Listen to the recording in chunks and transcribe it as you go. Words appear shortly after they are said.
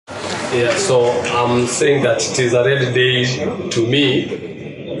Yeah, so I'm saying that it is a red day to me.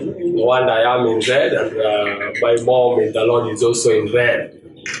 The one I am in red, and my mom in the Lord is also in red.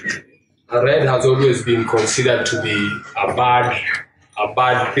 Red has always been considered to be a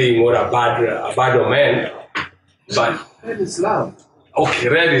bad thing or a bad omen. But red is love. Okay,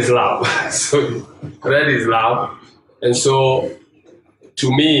 red is love. So red is love, and so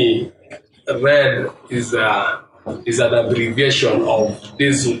to me, red is an abbreviation of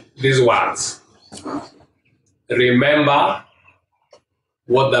these words. Remember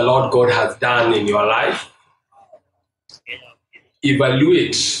what the Lord God has done in your life.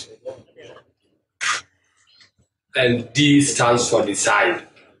 Evaluate, and D stands for decide.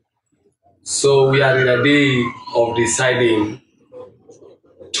 So we are in a day of deciding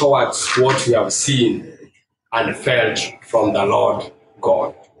towards what we have seen and felt from the Lord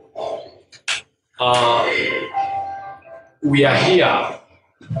God. We are here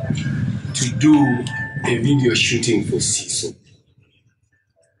to do a video shooting for Siso.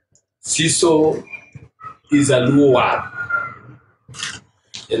 Siso is a Luo word.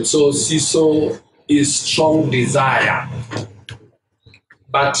 And so Siso is strong desire.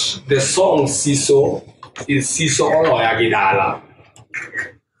 But the song Siso is Siso Oloya Dala.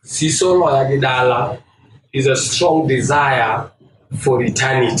 Siso Oloya Dala is a strong desire for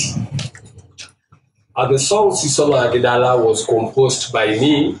eternity. The song Siso Oloya Dala was composed by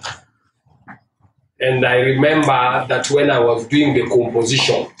me. And I remember that when I was doing the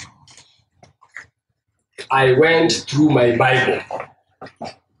composition, I went through my Bible.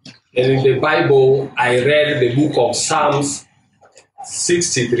 And in the Bible, I read the book of Psalms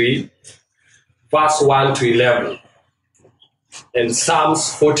 63, verse 1 to 11. And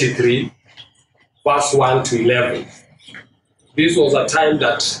Psalms 43, verse 1 to 11. This was a time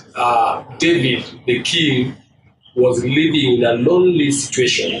that David, the king, was living in a lonely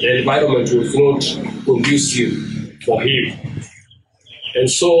situation. The environment was not conducive for him. And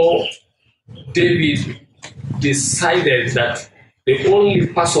so David decided that the only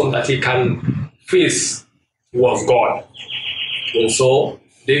person that he can face was God. And so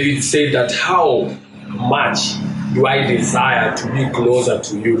David said that, how much do I desire to be closer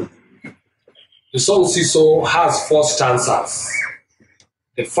to you? The song Siso has 4 stanzas.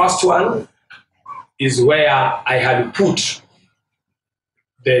 The first one is where I had put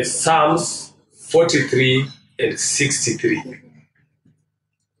the Psalms 43 and 63.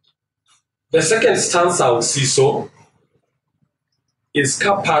 The second stanza of Siso is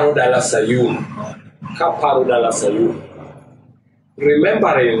Kaparo Dala Sayun. Kaparo Dala Sayun.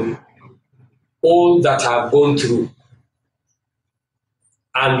 Remembering all that I've gone through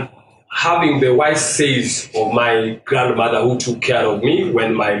and having the wise sayings of my grandmother who took care of me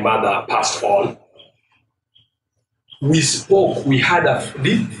when my mother passed on. We spoke, we had a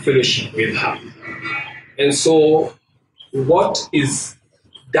deep fellowship with her. And so what is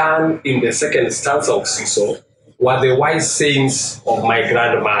done in the second stanza of Siso were the wise sayings of my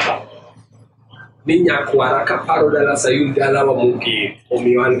grandmother. Ninya kuaraka parodala sayun dala wa mugi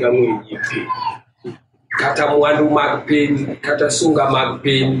omiwanga mwenyipi. Kata mwandu magpin, kata sunga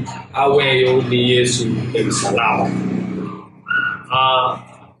magpin, aweyo ni Yesu emsalama.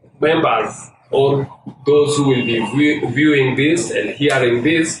 Members, or those who will be viewing this and hearing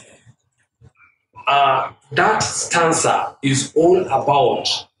this, that stanza is all about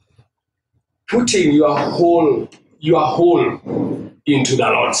putting your whole into the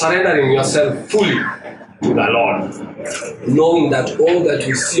Lord, surrendering yourself fully to the Lord, knowing that all that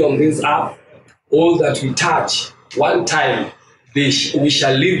we see on this earth, all that we touch, one time we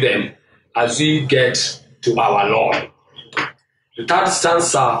shall leave them as we get to our Lord. The third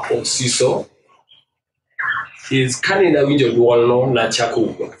stanza of Siso is Kanina Winjo Duolno na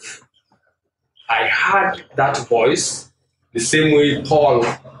Chakugwa. I heard that voice the same way Paul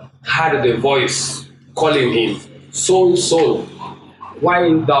heard the voice calling him, Saul, Saul,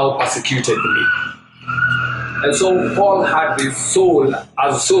 why thou persecuted me? And so Paul had this soul,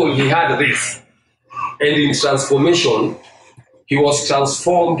 as soul he had this. And in transformation, he was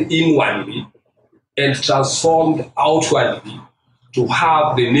transformed inwardly and transformed outwardly to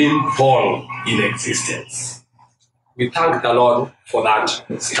have the name Paul in existence. We thank the Lord for that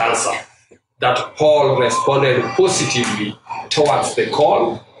stanza, that Paul responded positively towards the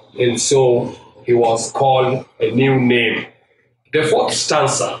call, and so he was called a new name. The fourth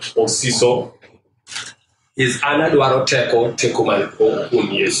stanza of Siso is Anadwaro Teko Tekomalpo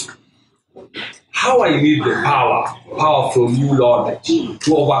Yesu. How I need the power from you, Lord,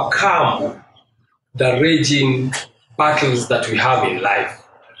 to overcome the raging battles that we have in life.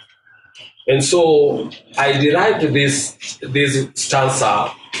 And so I derived this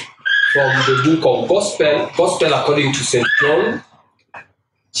stanza from the book of Gospel according to St. John,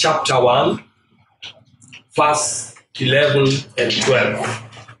 chapter 1, verse 11 and 12.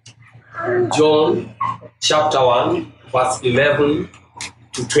 John, chapter 1, verse 11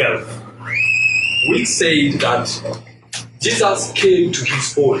 to 12, which says that Jesus came to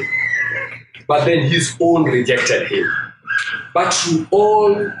his own, but then his own rejected him. But to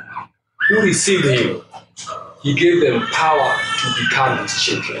all who received him, he gave them power to become his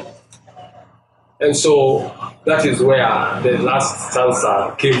children. And so that is where the last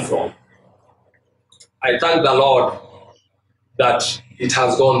stanza came from. I thank the Lord that it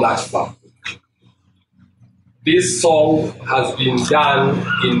has gone that far. This song has been done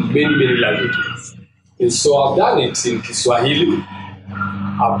in many languages. And so I've done it in Kiswahili,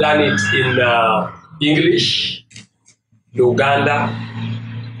 I've done it in English, Luganda.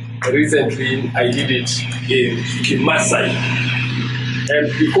 Recently, I did it in Kimasai. And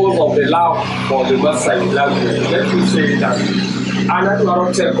because of the love for the Masai language, let me say that another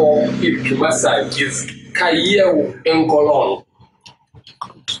article in Kimasai is Kayeu Enkolon.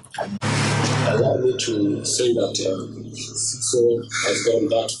 Allow me to say that Siso has gone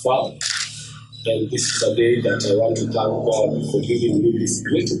that far. And this is a day that I want to thank God for giving me this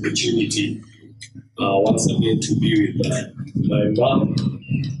great opportunity once again to be with my mom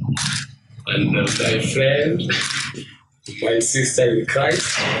and my friend, my sister in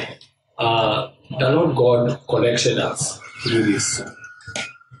Christ. The Lord God connected us through this.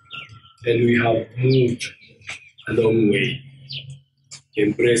 And we have moved a long way,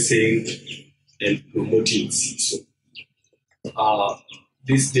 embracing and promoting Siso.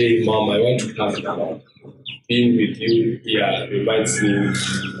 This day, Mom, I want to thank the Lord. Being with you here reminds me of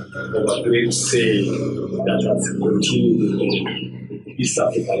a great saying that has continued in East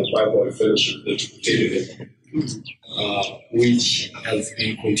African Bible Fellowship that which has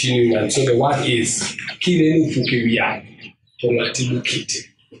been continuing. And so the word is Kilenu Fukewia Tongatibukite.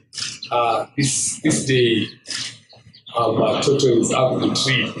 This day, our total is up to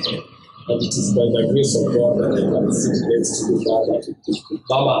 3. And it is by the grace of God that I can sit next to the Father.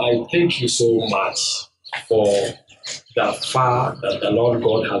 Mama, I thank you so much for the far that the Lord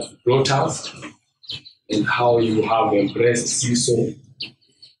God has brought us and how you have embraced Siso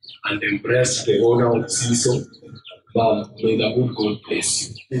and embraced the owner of Siso. Mom, may the good God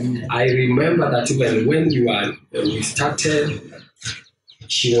bless you. I remember that even when we started,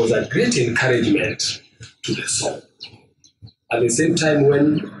 she was a great encouragement to the song. At the same time,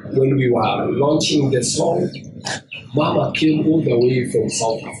 when we were launching the song, Mama came all the way from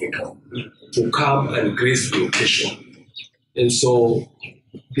South Africa to come and grace the occasion. And so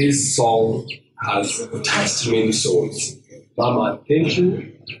this song has touched many souls. Mama, thank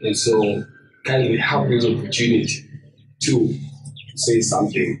you. And so kindly have this opportunity to say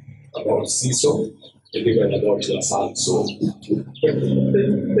something about Siso and even about your son. So thank you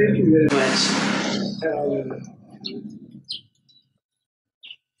very much.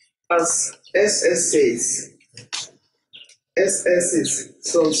 As SS says, SS is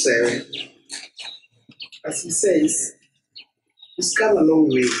so sorry. As he says, he's come a long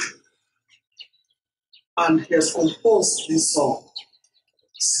way and he has composed this song,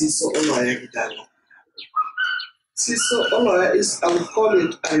 Siso Oloya Dala. Siso Oloya is, I would call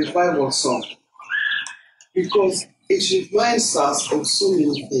it a revival song because it reminds us of so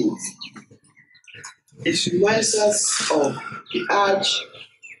many things. It reminds us of the urge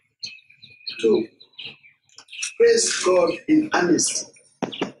to praise God in earnest,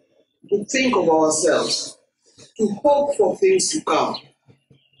 to think of ourselves, to hope for things to come,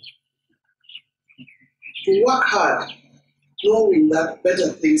 to work hard, knowing that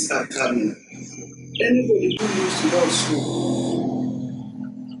better things are coming. Anybody who lives without hope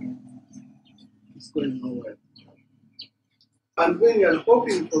is going nowhere. And when you are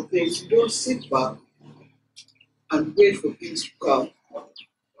hoping for things, you don't sit back and wait for things to come.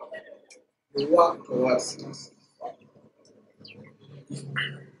 You work towards it.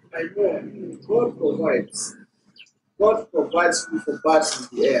 I know God provides. God provides food for birds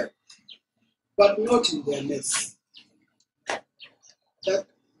in the air, but not in their nests. That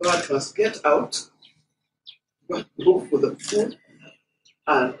bird must get out, but look for the food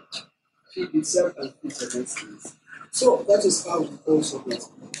and feed itself and feed the nests. So that is how we also do it.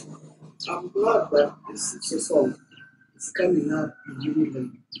 I'm glad that this song is coming up in many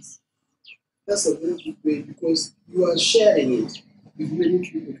languages. That's a very good way because you are sharing it with many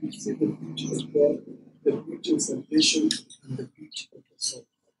people to see the beauty of God, the beauty of salvation, and the beauty of the song.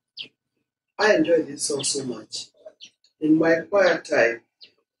 I enjoy this song so much. In my quiet time,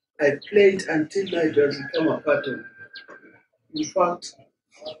 I play it until night has become a pattern. In fact,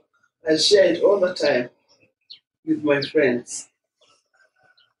 I share it all the time with my friends,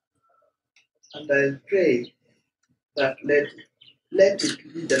 and I pray that let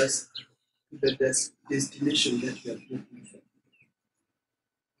it lead us to the destination that we are looking for.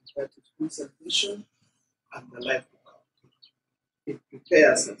 That is good salvation and the life to come. It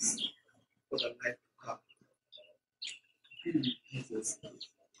prepares us for the life to come. Be with Jesus,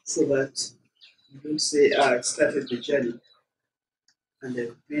 so that you don't say, I started the journey and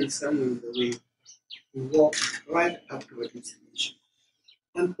then been somewhere in the way. We walk right up to a destination.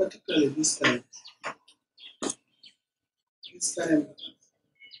 And particularly this time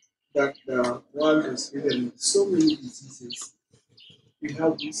that the world is given with so many diseases, we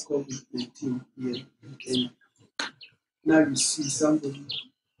have this COVID-19 here in Kenya. Now you see somebody,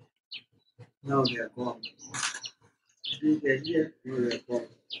 now they are gone. Today they are here, now they are gone.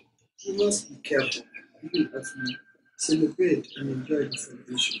 We must be careful, even as we celebrate and enjoy the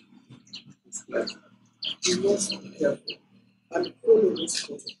celebration of this life. We must be careful and follow those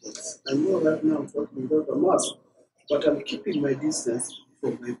protocols. I know right now I'm talking about a mask, but I'm keeping my distance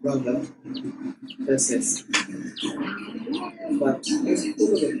from my brother SS. But let's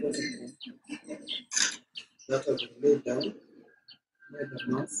follow the protocol that have been laid down, wear the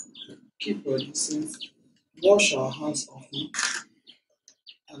mask, keep our distance, wash our hands often,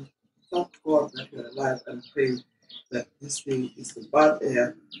 and thank God that we are alive and pray that this thing is the bad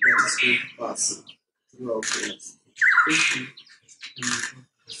air that is going to pass through our prayers. Thank you.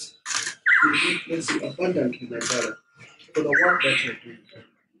 And may God bless you abundantly, my brother, for the work that you're doing.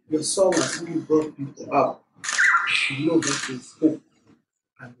 Your song has really brought people up. You know that there's hope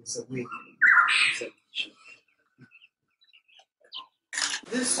and there's a way to salvation.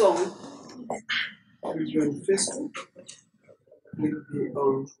 This song will be on Facebook, will be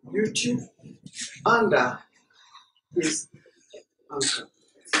on YouTube, under his anchor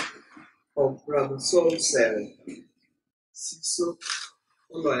of Brother Soul 7, Siso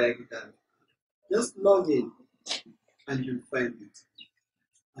Oloya. Just log in and you'll find it.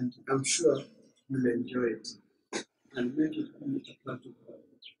 And I'm sure you'll enjoy it and make it be a part of